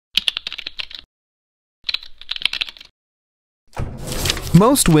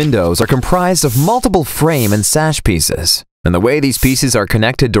Most windows are comprised of multiple frame and sash pieces, and the way these pieces are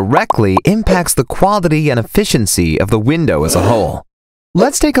connected directly impacts the quality and efficiency of the window as a whole.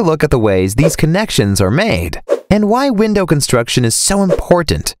 Let's take a look at the ways these connections are made, and why window construction is so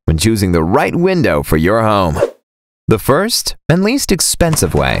important when choosing the right window for your home. The first and least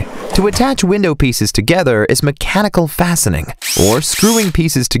expensive way to attach window pieces together is mechanical fastening, or screwing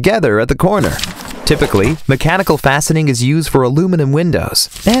pieces together at the corner. Typically, mechanical fastening is used for aluminum windows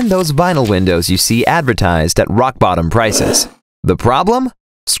and those vinyl windows you see advertised at rock-bottom prices. The problem?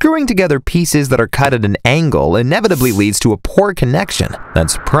 Screwing together pieces that are cut at an angle inevitably leads to a poor connection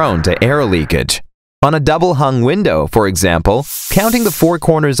that's prone to air leakage. On a double-hung window, for example, counting the 4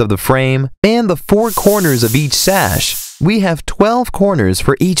 corners of the frame and the 4 corners of each sash, we have 12 corners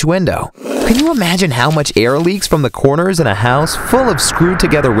for each window. Can you imagine how much air leaks from the corners in a house full of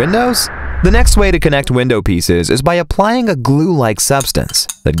screwed-together windows? The next way to connect window pieces is by applying a glue-like substance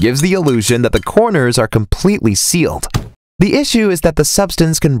that gives the illusion that the corners are completely sealed. The issue is that the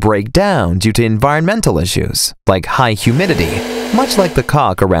substance can break down due to environmental issues, like high humidity, much like the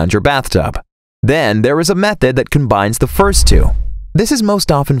caulk around your bathtub. Then there is a method that combines the first two. This is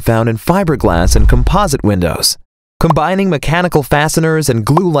most often found in fiberglass and composite windows. Combining mechanical fasteners and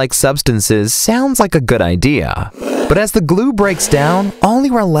glue-like substances sounds like a good idea, but as the glue breaks down, all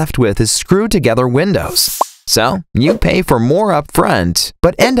you are left with is screwed-together windows. So, you pay for more up front,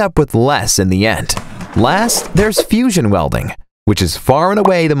 but end up with less in the end. Last, there's fusion welding, which is far and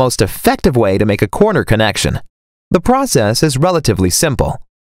away the most effective way to make a corner connection. The process is relatively simple.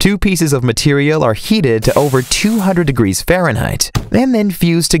 2 pieces of material are heated to over 200 degrees Fahrenheit and then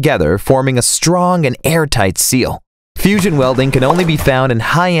fused together, forming a strong and airtight seal. Fusion welding can only be found in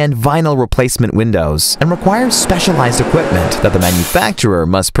high-end vinyl replacement windows and requires specialized equipment that the manufacturer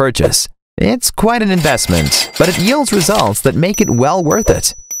must purchase. It's quite an investment, but it yields results that make it well worth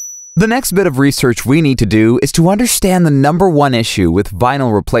it. The next bit of research we need to do is to understand the #1 issue with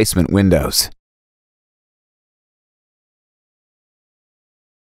vinyl replacement windows.